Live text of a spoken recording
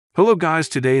Hello guys,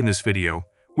 today in this video,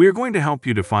 we are going to help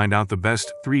you to find out the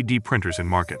best 3D printers in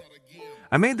market.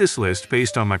 I made this list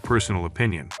based on my personal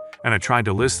opinion, and I tried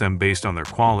to list them based on their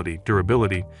quality,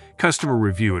 durability, customer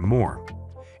review, and more.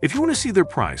 If you want to see their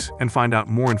price and find out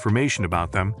more information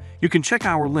about them, you can check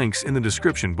our links in the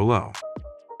description below.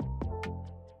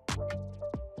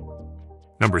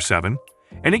 Number 7.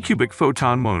 Anycubic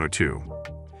Photon Mono 2.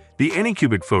 The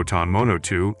Anycubic Photon Mono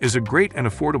 2 is a great and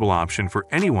affordable option for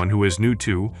anyone who is new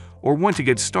to or want to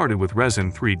get started with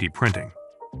resin 3D printing.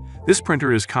 This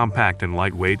printer is compact and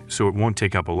lightweight, so it won't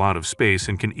take up a lot of space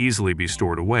and can easily be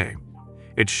stored away.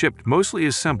 It's shipped mostly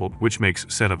assembled, which makes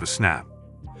setup a snap.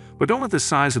 But don't let the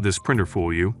size of this printer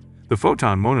fool you. The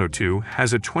Photon Mono 2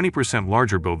 has a 20%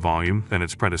 larger build volume than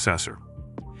its predecessor.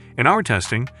 In our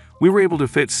testing, we were able to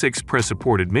fit 6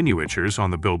 press-supported miniatures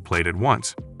on the build plate at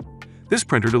once. This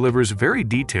printer delivers very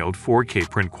detailed 4K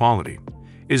print quality,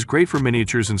 is great for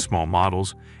miniatures and small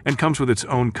models, and comes with its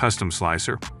own custom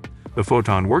slicer, the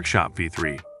Photon Workshop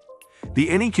V3. The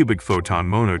Anycubic Photon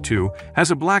Mono 2 has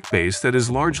a black base that is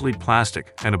largely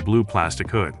plastic and a blue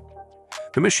plastic hood.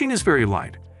 The machine is very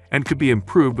light and could be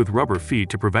improved with rubber feet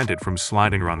to prevent it from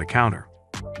sliding around the counter.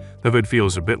 The hood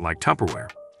feels a bit like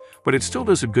Tupperware, but it still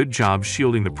does a good job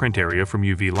shielding the print area from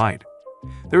UV light.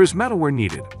 There is metal where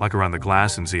needed, like around the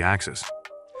glass and Z-axis.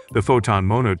 The Photon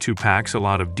Mono 2 packs a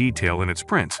lot of detail in its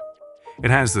prints.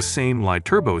 It has the same light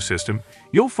turbo system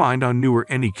you'll find on newer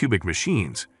Anycubic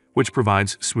machines, which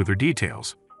provides smoother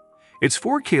details. Its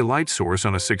 4K light source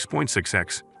on a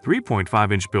 6.6x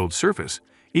 3.5-inch build surface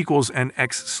equals an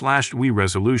X/W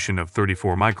resolution of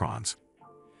 34 microns.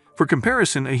 For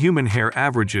comparison, a human hair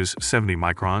averages 70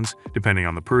 microns, depending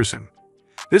on the person.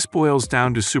 This boils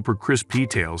down to super crisp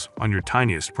details on your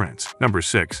tiniest prints. Number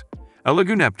 6.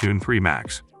 Elegoo Neptune 3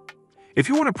 Max. If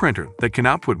you want a printer that can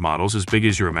output models as big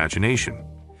as your imagination,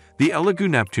 the Elegoo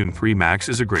Neptune 3 Max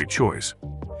is a great choice.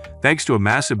 Thanks to a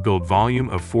massive build volume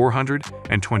of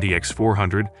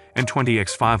 420x400 and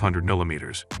 20x500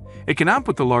 millimeters, it can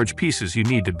output the large pieces you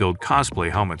need to build cosplay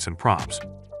helmets and props.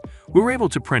 We were able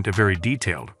to print a very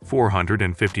detailed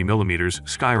 450mm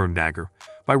Skyrim dagger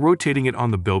by rotating it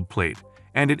on the build plate,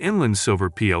 and an inland silver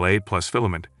PLA plus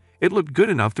filament. It looked good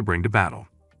enough to bring to battle.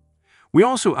 We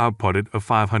also outputted a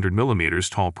 500mm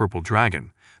tall purple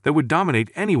dragon that would dominate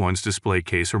anyone's display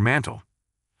case or mantle.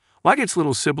 Like its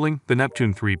little sibling, the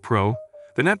Neptune 3 Pro,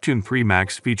 the Neptune 3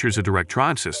 Max features a direct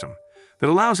drive system that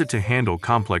allows it to handle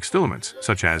complex filaments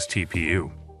such as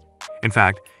TPU. In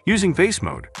fact, using face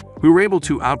mode, we were able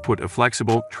to output a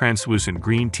flexible, translucent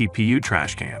green TPU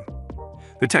trash can.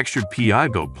 The textured PI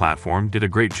build platform did a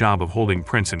great job of holding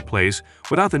prints in place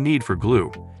without the need for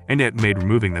glue, and yet made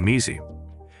removing them easy.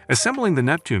 Assembling the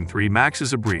Neptune 3 Max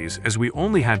is a breeze, as we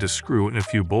only had to screw in a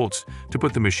few bolts to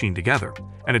put the machine together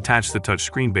and attach the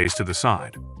touchscreen base to the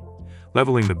side.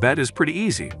 Leveling the bed is pretty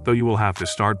easy, though you will have to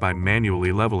start by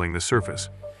manually leveling the surface,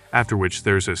 after which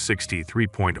there's a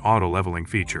 63-point auto leveling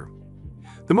feature.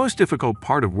 The most difficult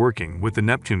part of working with the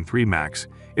Neptune 3 Max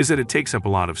is that it takes up a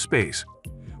lot of space.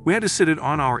 We had to sit it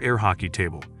on our air hockey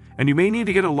table, and you may need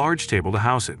to get a large table to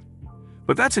house it.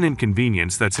 But that's an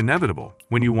inconvenience that's inevitable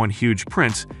when you want huge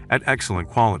prints at excellent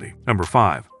quality. Number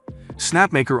 5.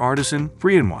 Snapmaker Artisan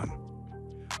 3-in-1.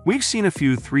 We've seen a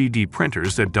few 3D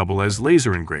printers that double as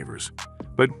laser engravers,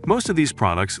 but most of these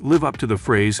products live up to the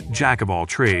phrase "Jack of all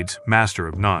trades, master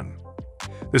of none."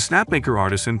 The Snapmaker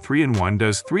Artisan 3-in-1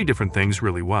 does 3 different things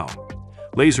really well: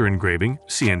 laser engraving,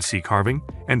 CNC carving,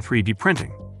 and 3D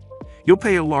printing. You'll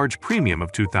pay a large premium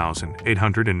of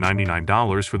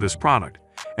 $2,899 for this product,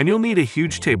 and you'll need a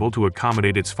huge table to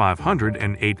accommodate its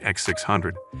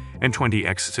 508x600 and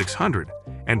 20x600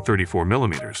 and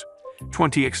 34mm,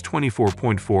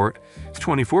 20x24.4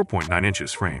 24.9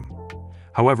 inches frame.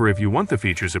 However, if you want the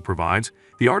features it provides,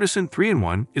 the Artisan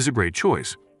 3-in-1 is a great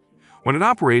choice. When it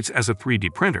operates as a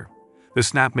 3D printer, the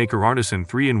Snapmaker Artisan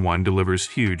 3-in-1 delivers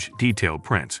huge, detailed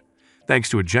prints, thanks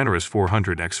to a generous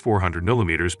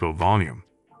 400x400mm build volume.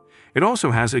 It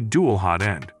also has a dual hot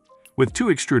end, with 2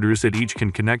 extruders that each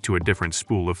can connect to a different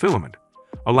spool of filament,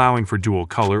 allowing for dual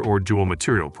color or dual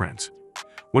material prints.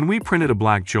 When we printed a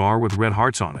black jar with red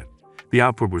hearts on it, the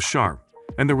output was sharp,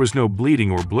 and there was no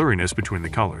bleeding or blurriness between the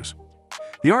colors.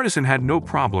 The Artisan had no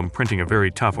problem printing a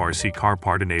very tough RC car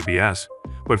part in ABS,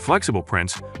 but flexible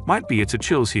prints might be its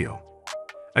Achilles heel.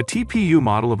 A TPU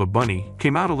model of a bunny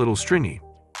came out a little stringy.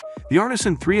 The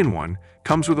Artisan 3-in-1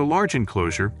 comes with a large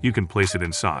enclosure you can place it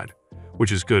inside,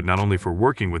 which is good not only for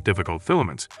working with difficult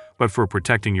filaments, but for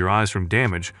protecting your eyes from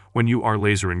damage when you are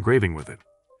laser engraving with it.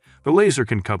 The laser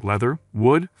can cut leather,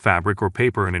 wood, fabric, or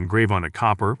paper and engrave on a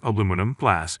copper, aluminum,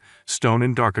 glass, stone,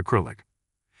 and dark acrylic.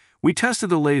 We tested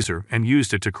the laser and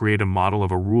used it to create a model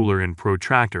of a ruler and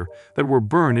protractor that were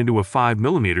burned into a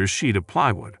 5mm sheet of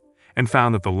plywood, and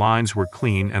found that the lines were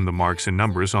clean and the marks and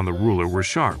numbers on the ruler were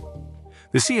sharp.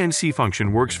 The CNC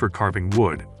function works for carving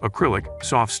wood, acrylic,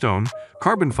 soft stone,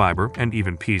 carbon fiber, and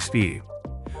even PVC.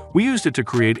 We used it to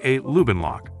create a Lubin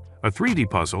lock, a 3D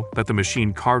puzzle that the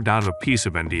machine carved out of a piece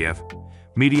of MDF,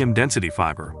 medium density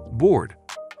fiber, board.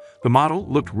 The model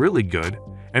looked really good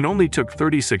and only took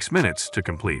 36 minutes to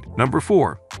complete. Number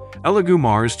 4. Elegoo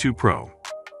Mars 2 Pro.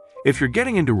 If you're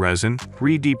getting into resin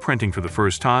 3D printing for the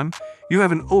first time, you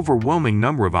have an overwhelming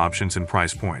number of options and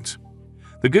price points.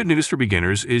 The good news for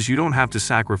beginners is you don't have to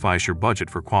sacrifice your budget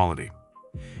for quality.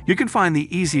 You can find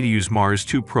the easy-to-use Mars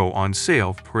 2 Pro on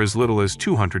sale for as little as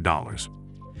 $200.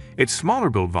 Its smaller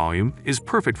build volume is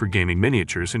perfect for gaming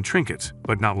miniatures and trinkets,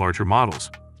 but not larger models.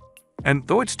 And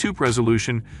though its tube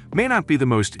resolution may not be the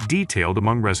most detailed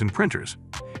among resin printers,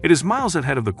 it is miles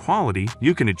ahead of the quality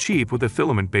you can achieve with a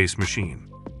filament-based machine.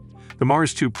 The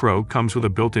Mars 2 Pro comes with a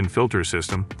built-in filter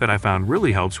system that I found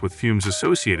really helps with fumes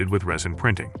associated with resin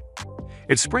printing.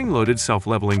 Its spring-loaded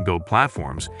self-leveling build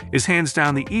platforms is hands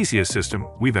down the easiest system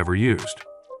we've ever used.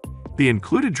 The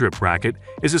included drip bracket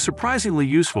is a surprisingly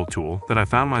useful tool that I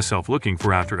found myself looking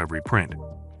for after every print.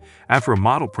 After a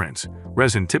model prints,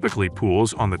 resin typically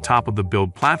pools on the top of the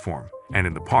build platform and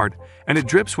in the part, and it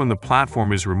drips when the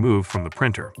platform is removed from the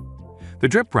printer. The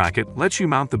drip bracket lets you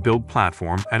mount the build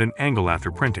platform at an angle after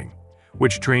printing,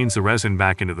 which drains the resin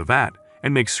back into the vat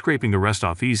and makes scraping the rest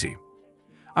off easy.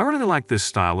 I really like this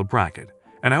style of bracket,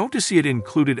 and I hope to see it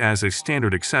included as a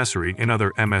standard accessory in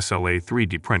other MSLA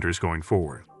 3D printers going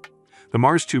forward. The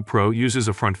Mars 2 Pro uses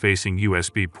a front-facing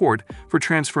USB port for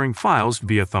transferring files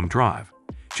via thumb drive,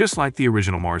 just like the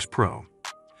original Mars Pro.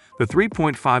 The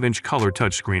 3.5-inch color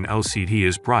touchscreen LCD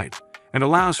is bright and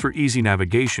allows for easy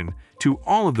navigation to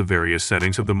all of the various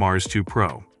settings of the Mars 2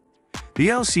 Pro. The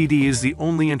LCD is the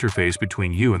only interface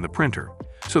between you and the printer,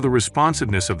 so the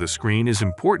responsiveness of the screen is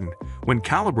important when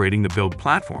calibrating the build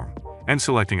platform and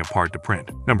selecting a part to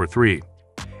print. Number 3.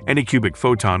 Anycubic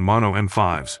Photon Mono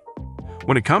M5s.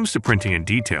 When it comes to printing in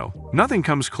detail, nothing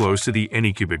comes close to the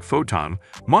Anycubic Photon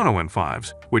Mono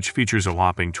M5s, which features a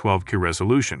whopping 12K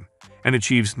resolution and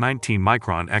achieves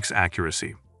 19-micron X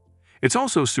accuracy. It's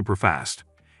also super fast.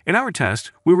 In our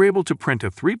test, we were able to print a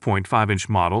 3.5-inch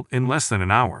model in less than an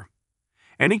hour.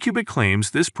 Anycubic claims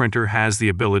this printer has the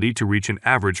ability to reach an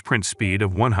average print speed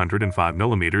of 105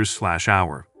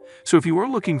 mm/hour. So if you are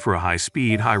looking for a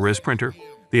high-speed, high-res printer,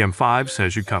 the M5s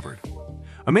has you covered.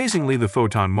 Amazingly, the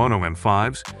Photon Mono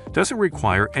M5s doesn't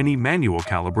require any manual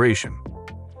calibration.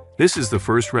 This is the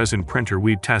first resin printer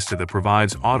we've tested that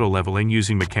provides auto-leveling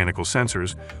using mechanical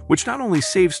sensors, which not only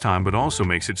saves time but also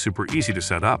makes it super easy to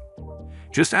set up.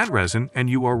 Just add resin and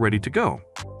you are ready to go.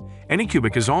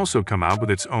 Anycubic has also come out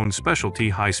with its own specialty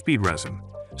high-speed resin,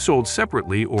 sold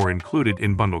separately or included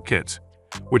in bundle kits,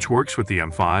 which works with the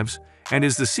M5s and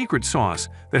is the secret sauce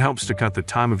that helps to cut the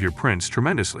time of your prints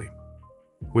tremendously.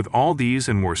 With all these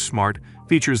and more smart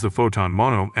features the Photon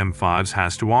Mono M5s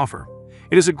has to offer,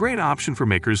 it is a great option for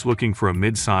makers looking for a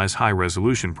mid-size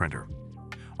high-resolution printer.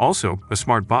 Also, a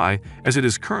smart buy as it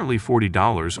is currently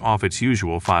 $40 off its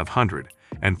usual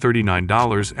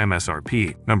 $539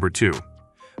 MSRP. Number 2.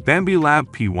 Bambu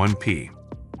Lab P1P.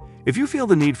 If you feel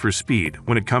the need for speed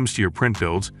when it comes to your print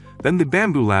builds, then the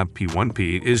Bambu Lab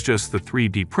P1P is just the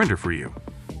 3D printer for you.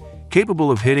 Capable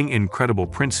of hitting incredible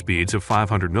print speeds of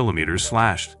 500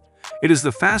 mm/. It is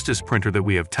the fastest printer that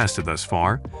we have tested thus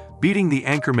far, beating the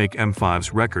AnkerMake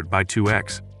M5's record by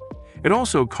 2x. It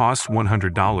also costs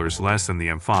 $100 less than the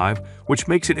M5, which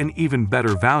makes it an even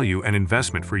better value and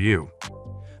investment for you.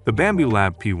 The Bambu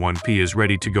Lab P1P is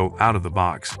ready to go out of the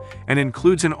box and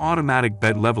includes an automatic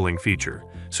bed leveling feature,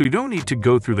 so you don't need to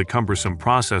go through the cumbersome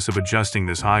process of adjusting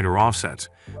this height or offsets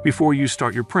before you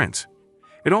start your prints.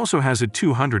 It also has a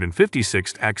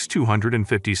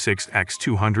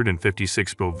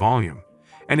 256x256x256 build volume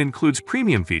and includes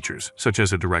premium features such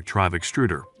as a direct drive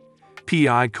extruder,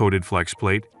 PI-coated flex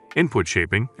plate, input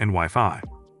shaping, and Wi-Fi.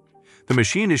 The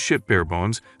machine is shipped bare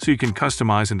bones, so you can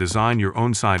customize and design your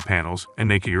own side panels and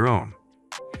make it your own.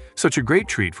 Such a great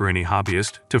treat for any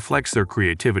hobbyist to flex their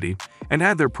creativity and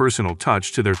add their personal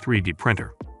touch to their 3D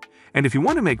printer. And if you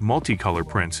want to make multicolor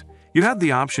prints, you have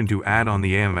the option to add on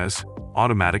the AMS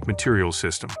automatic materials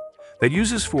system that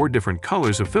uses 4 different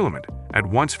colors of filament at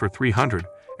once for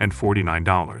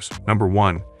 $349. Number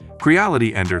 1.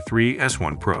 Creality Ender 3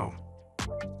 S1 Pro.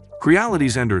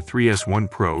 Creality's Ender 3 S1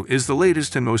 Pro is the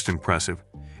latest and most impressive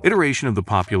iteration of the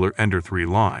popular Ender 3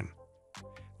 line.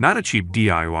 Not a cheap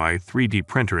DIY 3D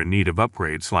printer in need of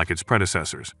upgrades like its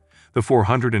predecessors, The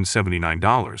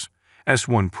 $479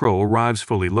 S1 Pro arrives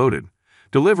fully loaded,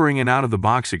 delivering an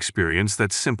out-of-the-box experience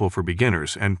that's simple for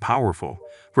beginners and powerful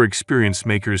for experienced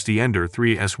makers. The Ender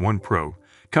 3 S1 Pro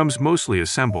comes mostly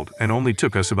assembled and only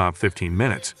took us about 15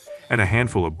 minutes and a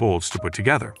handful of bolts to put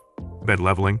together. Bed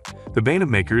leveling, the bane of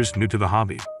makers new to the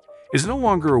hobby, is no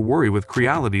longer a worry with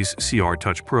Creality's CR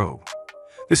Touch Pro.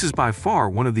 This is by far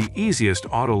one of the easiest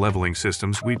auto-leveling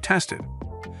systems we've tested.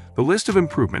 The list of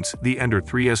improvements the Ender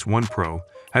 3 S1 Pro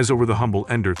has over the humble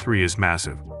Ender 3 is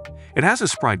massive. It has a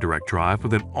Sprite direct drive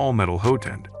with an all-metal hot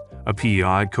end, a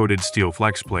PEI-coated steel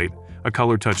flex plate, a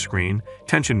color touchscreen,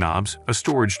 tension knobs, a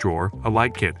storage drawer, a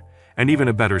light kit, and even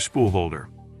a better spool holder.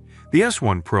 The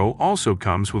S1 Pro also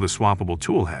comes with a swappable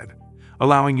tool head,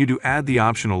 allowing you to add the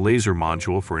optional laser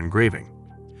module for engraving.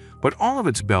 But all of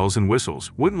its bells and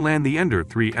whistles wouldn't land the Ender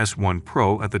 3 S1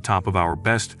 Pro at the top of our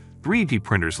best 3D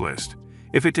printers list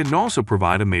if it didn't also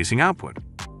provide amazing output.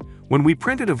 When we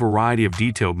printed a variety of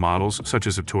detailed models such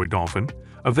as a toy dolphin,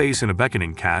 a vase, and a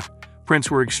beckoning cat,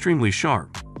 prints were extremely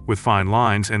sharp, with fine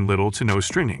lines and little to no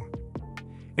stringing.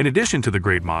 In addition to the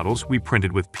great models we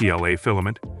printed with PLA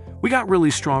filament, we got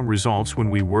really strong results when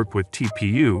we worked with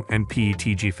TPU and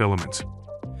PETG filaments.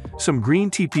 Some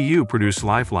green TPU produced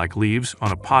lifelike leaves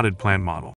on a potted plant model.